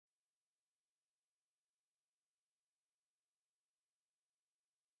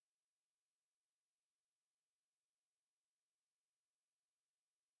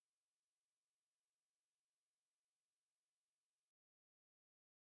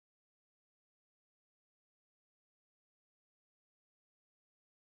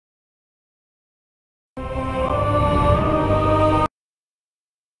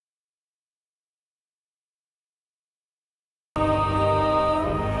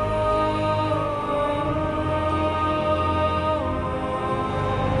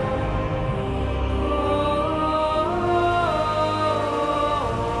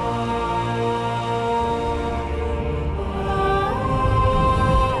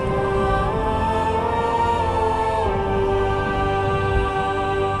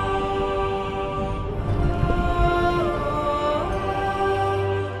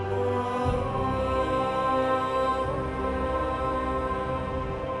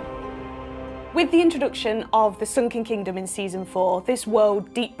With the introduction of the Sunken Kingdom in Season 4, this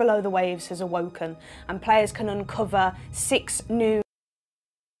world deep below the waves has awoken, and players can uncover 6 new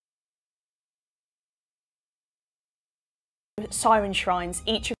siren shrines,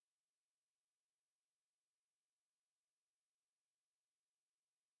 each of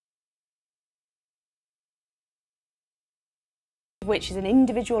which is an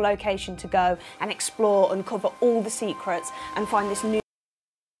individual location to go and explore, uncover all the secrets and find this new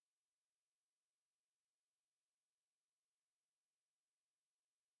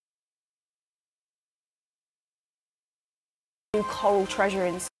coral treasure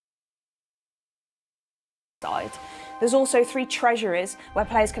inside. There's also 3 treasuries where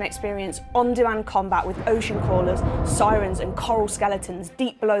players can experience on-demand combat with ocean crawlers, sirens and coral skeletons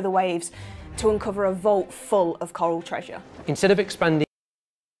deep below the waves to uncover a vault full of coral treasure. Instead of expanding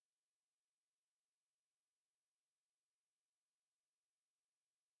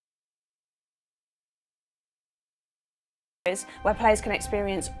where players can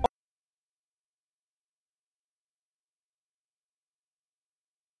experience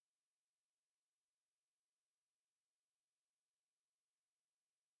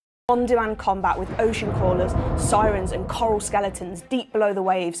on-demand combat with ocean crawlers, sirens and coral skeletons deep below the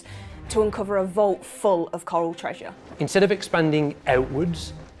waves to uncover a vault full of coral treasure. Instead of expanding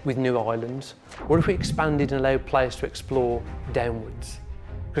outwards with new islands, what if we expanded and allowed players to explore downwards?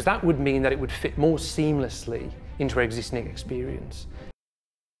 Because that would mean that it would fit more seamlessly into our existing experience.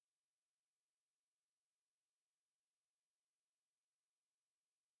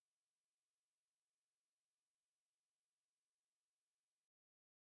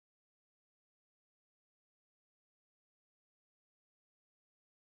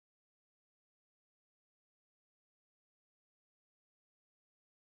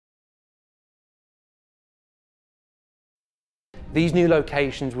 These new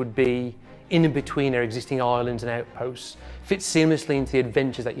locations would be in and between our existing islands and outposts, fit seamlessly into the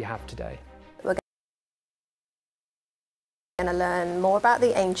adventures that you have today. We're going to learn more about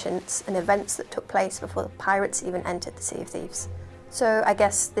the ancients and events that took place before the pirates even entered the Sea of Thieves. So I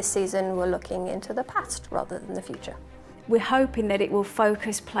guess this season we're looking into the past rather than the future. We're hoping that it will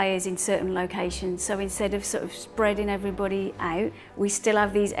focus players in certain locations, so instead of sort of spreading everybody out, we still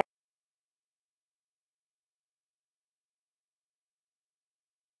have these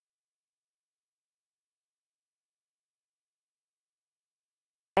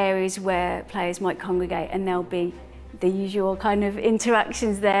areas where players might congregate, and there'll be the usual kind of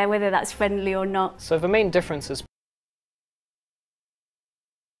interactions there, whether that's friendly or not. So the main differences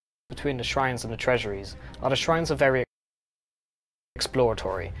between the shrines and the treasuries are the shrines are very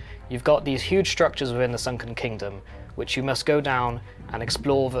exploratory. You've got these huge structures within the Sunken Kingdom which you must go down and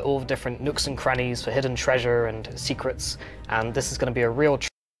explore all the different nooks and crannies for hidden treasure and secrets, and this is going to be a real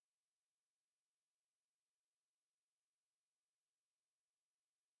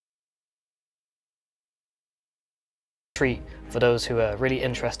treat for those who are really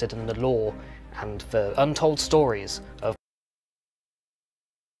interested in the lore and the untold stories of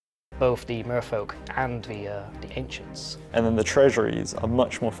both the merfolk and the ancients. And then the treasuries are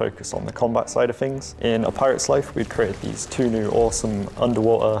much more focused on the combat side of things. In A Pirate's Life, we'd created these 2 new awesome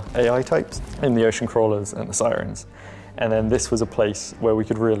underwater AI types in the ocean crawlers and the sirens. And then this was a place where we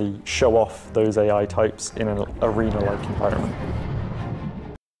could really show off those AI types in an arena-like environment.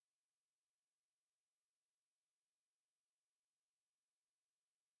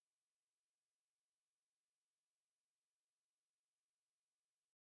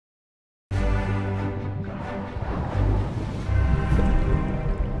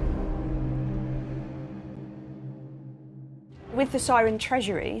 With the siren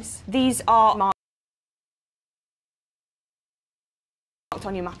treasuries, these are marked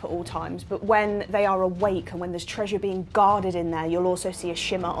on your map at all times, but when they are awake and when there's treasure being guarded in there, you'll also see a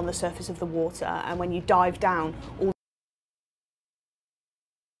shimmer on the surface of the water, and when you dive down, all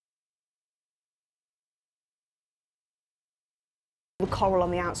the coral on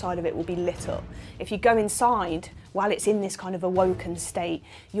the outside of it will be lit up. If you go inside while it's in this kind of awoken state,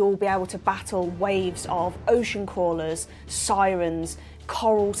 you'll be able to battle waves of ocean crawlers, sirens,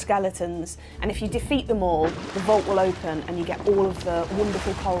 coral skeletons, and if you defeat them all, the vault will open and you get all of the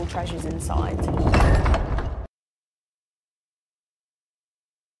wonderful coral treasures inside.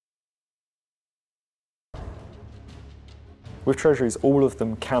 With treasuries, all of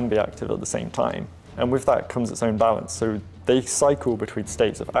them can be active at the same time, and with that comes its own balance. So they cycle between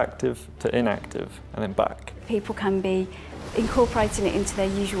states of active to inactive and then back. People can be incorporating it into their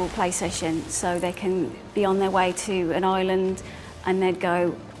usual play session, so they can be on their way to an island and they'd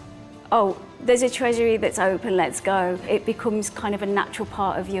go, oh, there's a treasury that's open, let's go. It becomes kind of a natural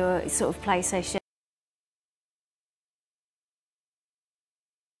part of your sort of play session.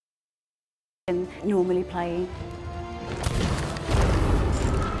 Normally playing.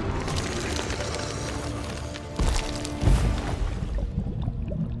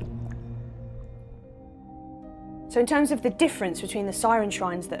 So in terms of the difference between the siren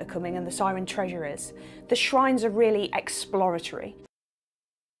shrines that are coming and the siren treasuries, the shrines are really exploratory.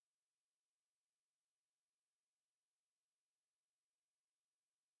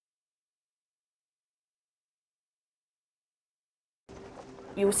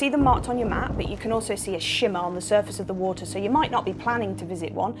 You will see them marked on your map, but you can also see a shimmer on the surface of the water, so you might not be planning to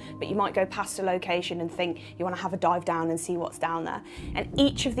visit one, but you might go past a location and think you want to have a dive down and see what's down there. And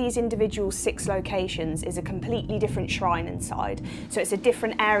each of these individual 6 locations is a completely different shrine inside. So it's a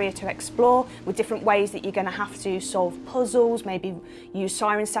different area to explore, with different ways that you're going to have to solve puzzles, maybe use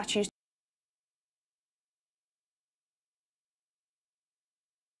siren statues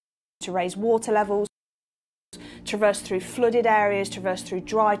to raise water levels, traverse through flooded areas, traverse through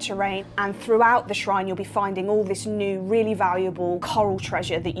dry terrain, and throughout the shrine you'll be finding all this new, really valuable coral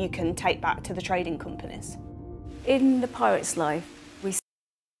treasure that you can take back to the trading companies. In the pirate's life, we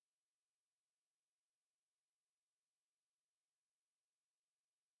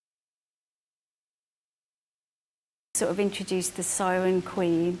sort of introduced the Siren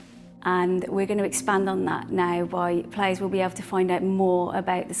Queen, and we're going to expand on that now by players will be able to find out more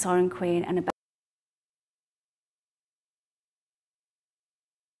about the Siren Queen and about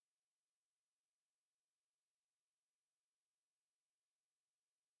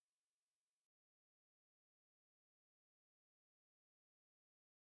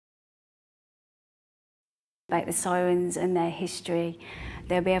the sirens and their history.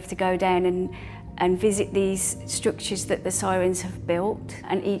 They'll be able to go down and visit these structures that the sirens have built,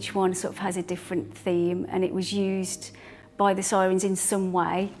 and each one sort of has a different theme, and it was used by the sirens in some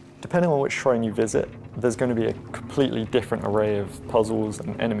way. Depending on which shrine you visit, there's going to be a completely different array of puzzles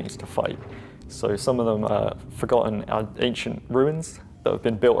and enemies to fight. So some of them are forgotten ancient ruins that have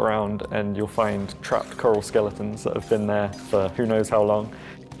been built around, and you'll find trapped coral skeletons that have been there for who knows how long.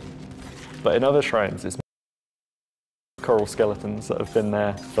 But in other shrines, it's coral skeletons that have been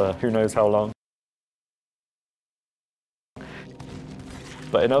there for who knows how long.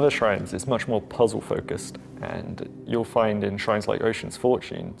 But in other shrines, it's much more puzzle focused, and you'll find in shrines like Ocean's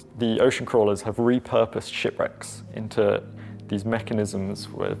Fortune, the ocean crawlers have repurposed shipwrecks into these mechanisms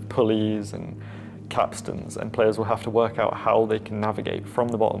with pulleys and capstans, and players will have to work out how they can navigate from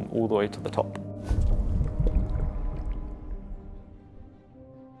the bottom all the way to the top.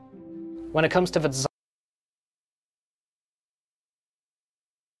 When it comes to the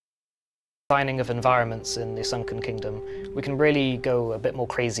designing of environments in the Sunken Kingdom, we can really go a bit more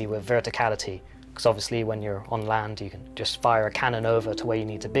crazy with verticality, because obviously when you're on land you can just fire a cannon over to where you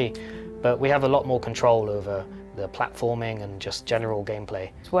need to be, but we have a lot more control over the platforming and just general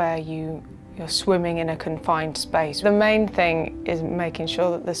gameplay. It's where you're swimming in a confined space. The main thing is making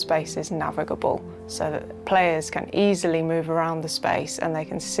sure that the space is navigable so that players can easily move around the space and they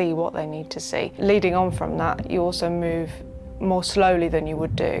can see what they need to see. Leading on from that, you also move more slowly than you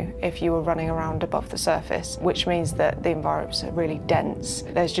would do if you were running around above the surface, which means that the environments are really dense.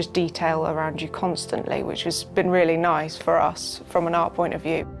 There's just detail around you constantly, which has been really nice for us from an art point of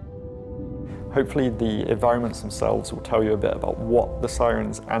view. Hopefully the environments themselves will tell you a bit about what the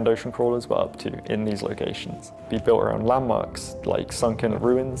sirens and ocean crawlers were up to in these locations. Be built around landmarks like sunken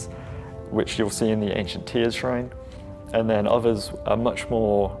ruins, which you'll see in the ancient Tears shrine, and then others are much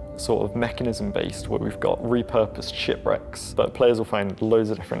more sort of mechanism based, where we've got repurposed shipwrecks, but players will find loads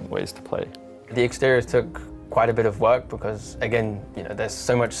of different ways to play. The exteriors took quite a bit of work because, again, you know, there's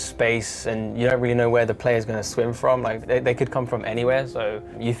so much space and you don't really know where the player's going to swim from. Like they could come from anywhere, so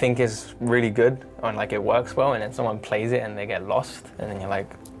you think it's really good and like it works well, and then someone plays it and they get lost, and then you're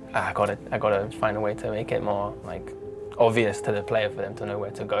like, I gotta find a way to make it more like obvious to the player for them to know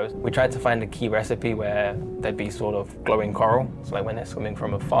where to go. We tried to find a key recipe where there'd be sort of glowing coral, so like when they're swimming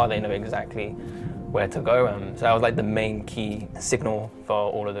from afar they know exactly where to go. So that was like the main key signal for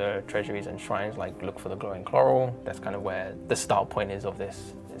all of the treasuries and shrines, like look for the glowing coral. That's kind of where the start point is of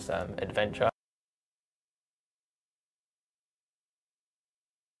this adventure.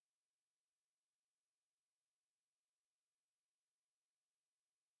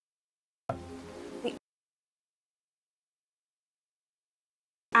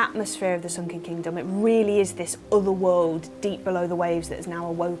 Atmosphere of the Sunken Kingdom, it really is this other world deep below the waves that is now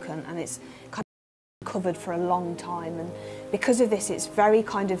awoken, and it's kind of uncovered for a long time, and because of this it's very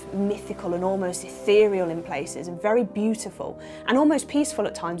kind of mythical and almost ethereal in places, and very beautiful and almost peaceful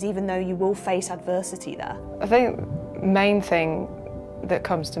at times, even though you will face adversity there. I think the main thing that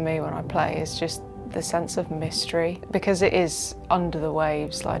comes to me when I play is just the sense of mystery, because it is under the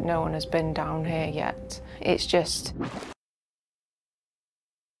waves, like no one has been down here yet. It's just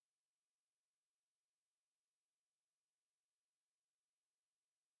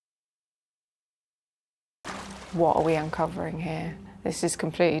what are we uncovering here? This is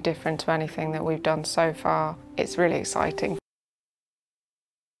completely different to anything that we've done so far. It's really exciting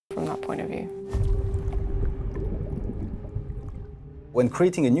from that point of view. When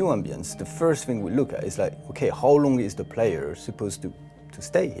creating a new ambience, the first thing we look at is like, okay, how long is the player supposed to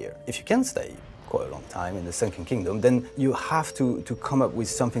stay here? If you can stay quite a long time in the Sunken Kingdom, then you have to come up with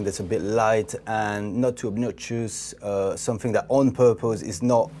something that's a bit light and not too obnoxious, something that on purpose is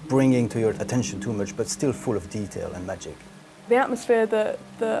not bringing to your attention too much, but still full of detail and magic. The atmosphere that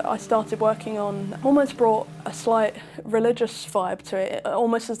I started working on almost brought a slight religious vibe to it,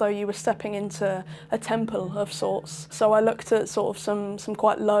 almost as though you were stepping into a temple of sorts. So I looked at sort of some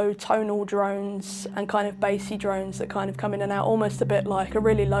quite low tonal drones and kind of bassy drones that kind of come in and out, almost a bit like a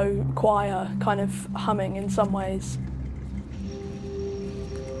really low choir kind of humming in some ways.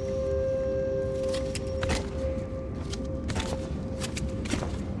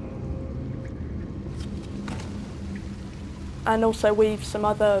 And also weave some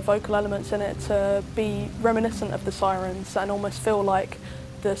other vocal elements in it to be reminiscent of the sirens and almost feel like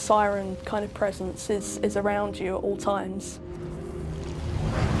the siren kind of presence is around you at all times.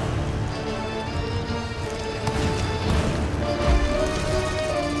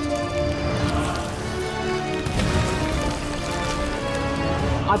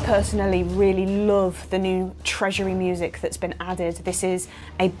 I personally really love the new treasury music that's been added. This is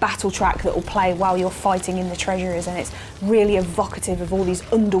a battle track that will play while you're fighting in the treasuries, and it's really evocative of all these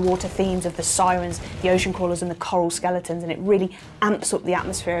underwater themes of the sirens, the ocean crawlers and the coral skeletons, and it really amps up the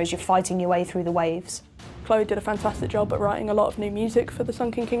atmosphere as you're fighting your way through the waves. Chloe did a fantastic job at writing a lot of new music for the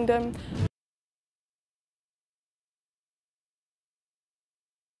Sunken Kingdom.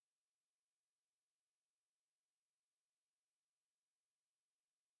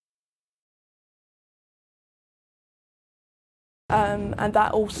 And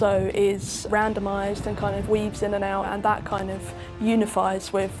that also is randomised and kind of weaves in and out, and that kind of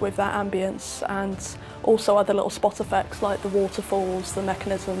unifies with that ambience, and also other little spot effects like the waterfalls, the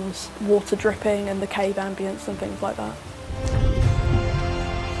mechanisms, water dripping and the cave ambience and things like that.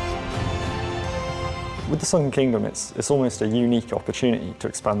 With the Sunken Kingdom, it's almost a unique opportunity to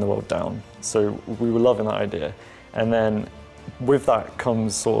expand the world down. So we were loving that idea. And then with that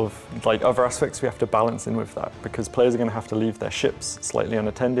comes sort of like other aspects we have to balance in with that, because players are going to have to leave their ships slightly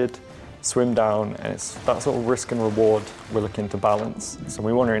unattended, swim down, and it's that sort of risk and reward we're looking to balance. So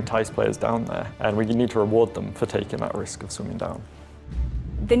we want to entice players down there, and we need to reward them for taking that risk of swimming down.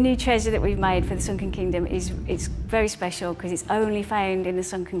 The new treasure that we've made for the Sunken Kingdom it's very special because it's only found in the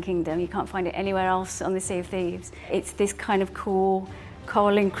Sunken Kingdom. You can't find it anywhere else on the Sea of Thieves. It's this kind of cool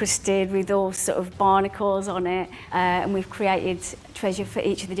coral encrusted with all sort of barnacles on it, and we've created treasure for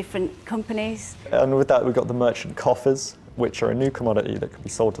each of the different companies. And with that we've got the merchant coffers, which are a new commodity that can be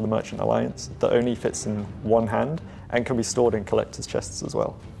sold to the Merchant Alliance that only fits in one hand and can be stored in collector's chests as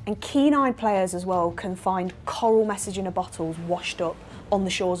well. And keen-eyed players as well can find coral message in a bottles washed up on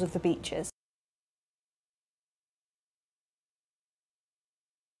the shores of the beaches.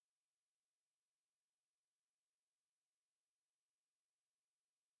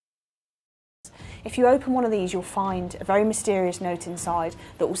 If you open one of these, you'll find a very mysterious note inside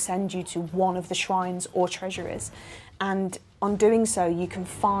that will send you to one of the shrines or treasuries. And on doing so, you can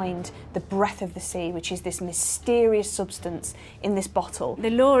find the breath of the sea, which is this mysterious substance in this bottle. The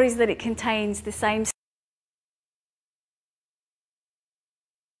lore is that it contains the same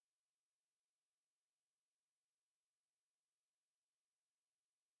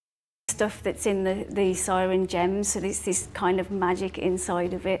stuff that's in the siren gems, so there's this kind of magic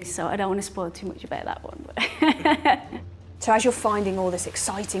inside of it, so I don't want to spoil too much about that one. But So as you're finding all this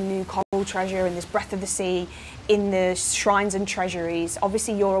exciting new coral treasure and this breath of the sea in the shrines and treasuries,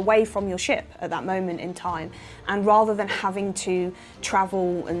 obviously you're away from your ship at that moment in time, and rather than having to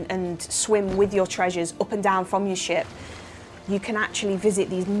travel and swim with your treasures up and down from your ship, you can actually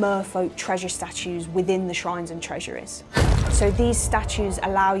visit these merfolk treasure statues within the shrines and treasuries. So these statues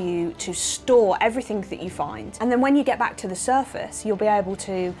allow you to store everything that you find, and then when you get back to the surface, you'll be able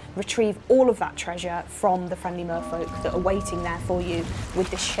to retrieve all of that treasure from the friendly merfolk that are waiting there for you with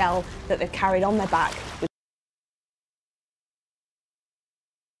this shell that they've carried on their back with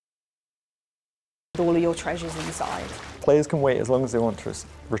all of your treasures inside. Players can wait as long as they want to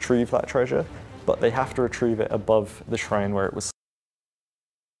retrieve that treasure, but they have to retrieve it above the shrine where it was.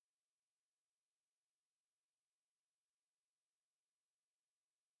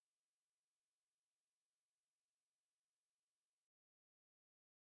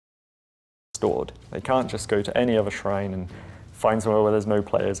 Stored. They can't just go to any other shrine and find somewhere where there's no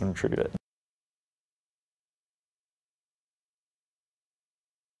players and retrieve it.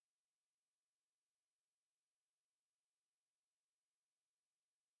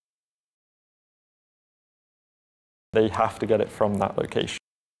 They have to get it from that location.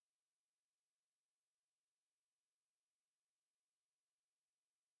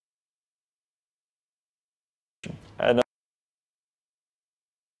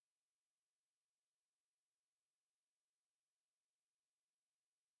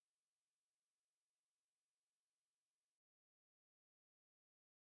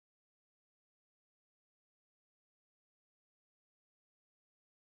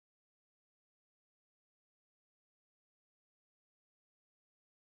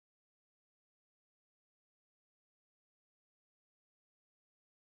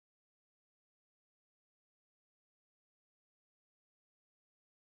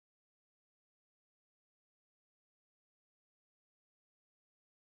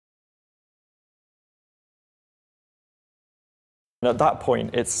 And at that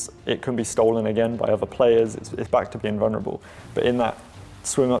point, it can be stolen again by other players. It's back to being vulnerable. But in that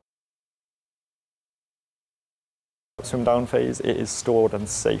swim up, swim down phase, it is stored and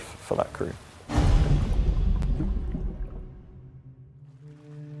safe for that crew.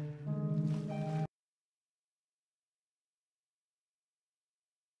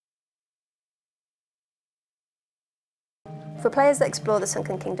 For players that explore the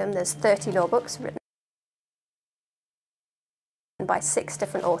Sunken Kingdom, there's 30 lore books written by 6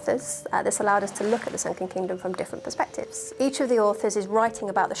 different authors. This allowed us to look at the Sunken Kingdom from different perspectives. Each of the authors is writing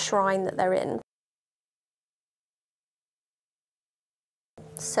about the shrine that they're in.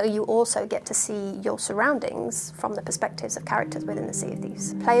 So you also get to see your surroundings from the perspectives of characters within the Sea of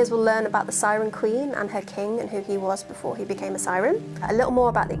Thieves. Players will learn about the Siren Queen and her king and who he was before he became a siren. A little more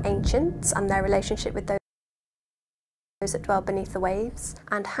about the ancients and their relationship with those that dwell beneath the waves,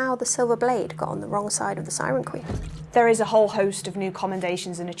 and how the Silver Blade got on the wrong side of the Siren Queen. There is a whole host of new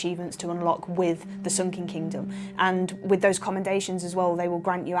commendations and achievements to unlock with the Sunken Kingdom, and with those commendations as well, they will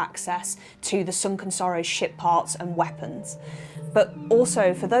grant you access to the Sunken Sorrow's ship parts and weapons. But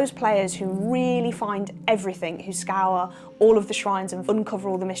also for those players who really find everything, who scour all of the shrines and uncover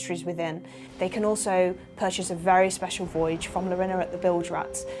all the mysteries within, they can also purchase a very special voyage from Lorena at the Bilge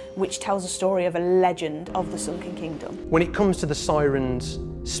Rats, which tells a story of a legend of the Sunken Kingdom. When it comes to the sirens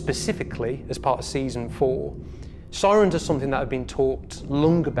specifically, as part of Season 4, sirens are something that have been talked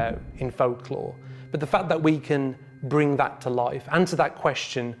long about in folklore, but the fact that we can bring that to life, answer that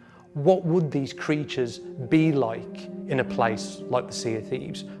question, what would these creatures be like in a place like the Sea of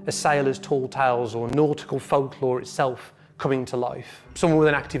Thieves? A sailor's tall tales or nautical folklore itself coming to life. Someone with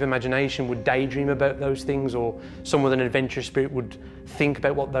an active imagination would daydream about those things, or someone with an adventurous spirit would think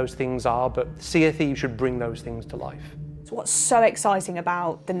about what those things are, but the Sea of Thieves should bring those things to life. What's so exciting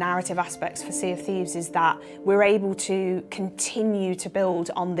about the narrative aspects for Sea of Thieves is that we're able to continue to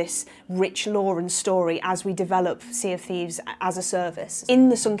build on this rich lore and story as we develop Sea of Thieves as a service. In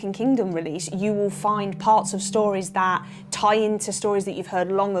the Sunken Kingdom release, you will find parts of stories that tie into stories that you've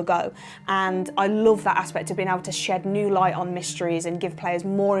heard long ago, and I love that aspect of being able to shed new light on mysteries and give players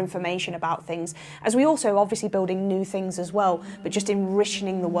more information about things, as we also obviously building new things as well, but just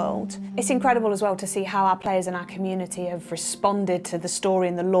enriching the world. It's incredible as well to see how our players and our community have responded to the story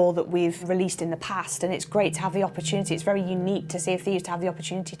and the lore that we've released in the past, and it's great to have the opportunity. It's very unique to Sea of Thieves to have the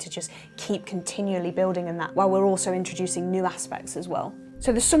opportunity to just keep continually building in that, while we're also introducing new aspects as well.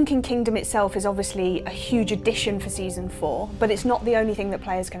 So the Sunken Kingdom itself is obviously a huge addition for Season 4, but it's not the only thing that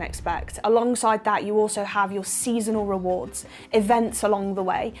players can expect. Alongside that, you also have your seasonal rewards, events along the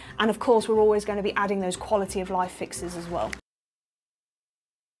way, and of course we're always going to be adding those quality of life fixes as well.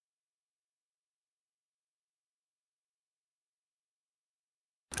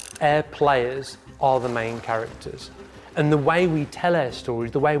 Our players are the main characters, and the way we tell our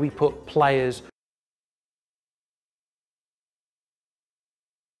stories, the way we put players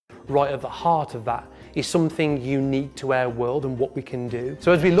right at the heart of that, is something unique to our world and what we can do.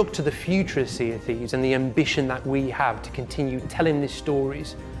 So as we look to the future of Sea of Thieves and the ambition that we have to continue telling these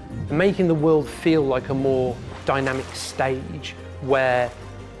stories and making the world feel like a more dynamic stage where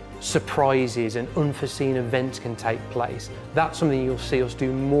surprises and unforeseen events can take place, that's something you'll see us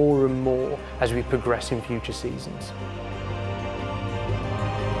do more and more as we progress in future seasons.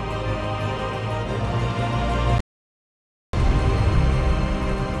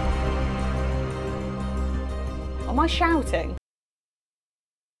 I shouting?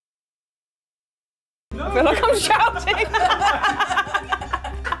 I feel like I'm shouting.